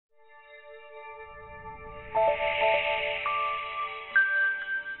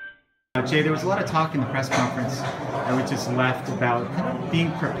Jay, there was a lot of talk in the press conference that we just left about kind of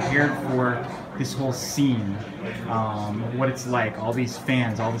being prepared for this whole scene, what it's like, all these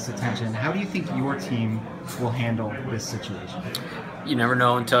fans, all this attention. How do you think your team will handle this situation? You never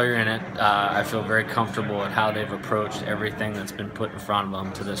know until you're in it. I feel very comfortable at how they've approached everything that's been put in front of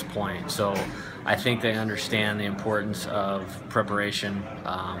them to this point. So I think they understand the importance of preparation,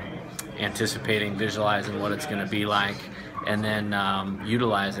 anticipating, visualizing what it's going to be like, and then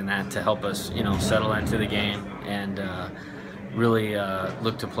utilizing that to help us, settle into the game and really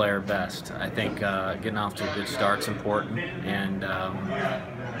look to play our best. I think getting off to a good start is important, and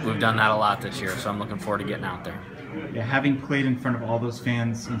we've done that a lot this year, so I'm looking forward to getting out there. Yeah, having played in front of all those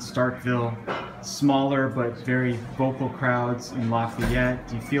fans in Starkville, smaller but very vocal crowds in Lafayette,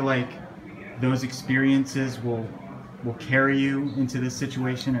 do you feel like those experiences will carry you into this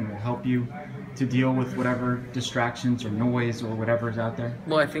situation and will help you to deal with whatever distractions or noise or whatever is out there?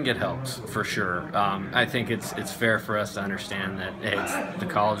 Well, I think it helps for sure. I think it's fair for us to understand that it's the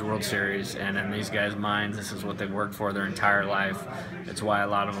College World Series, and in these guys' minds, this is what they've worked for their entire life. It's why a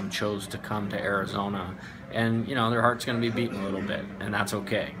lot of them chose to come to Arizona, and their heart's going to be beating a little bit, and that's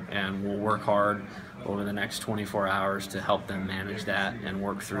okay. And we'll work hard over the next 24 hours to help them manage that and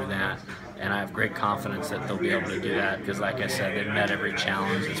work through that. And I have great confidence that they'll be able to do that because, like I said, they've met every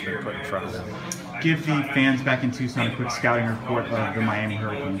challenge that's been put in front of them. Give the fans back in Tucson a quick scouting report of the Miami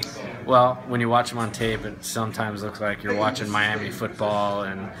Hurricanes. Well, when you watch them on tape, it sometimes looks like you're watching Miami football,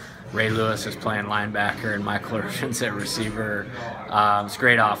 and Ray Lewis is playing linebacker and Michael Lev's at receiver. It's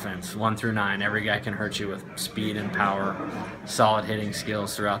great offense, 1 through 9. Every guy can hurt you with speed and power. Solid hitting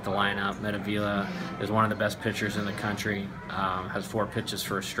skills throughout the lineup. Metavila is one of the best pitchers in the country. Has 4 pitches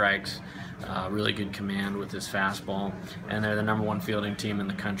for strikes. Really good command with his fastball, and they're the #1 fielding team in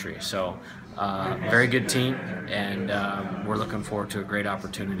the country. So very good team, and we're looking forward to a great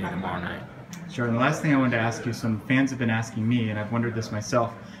opportunity tomorrow night. Sure, and the last thing I wanted to ask you, some fans have been asking me, and I've wondered this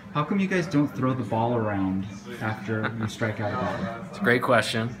myself, how come you guys don't throw the ball around after you strike out a batter? It's a great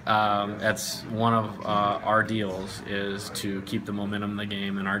question. That's one of our deals, is to keep the momentum of the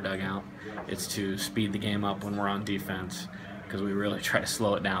game in our dugout. It's to speed the game up when we're on defense, because we really try to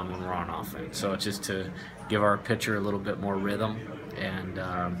slow it down when we're on offense. So it's just to give our pitcher a little bit more rhythm and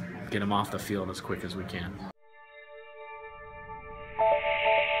get him off the field as quick as we can.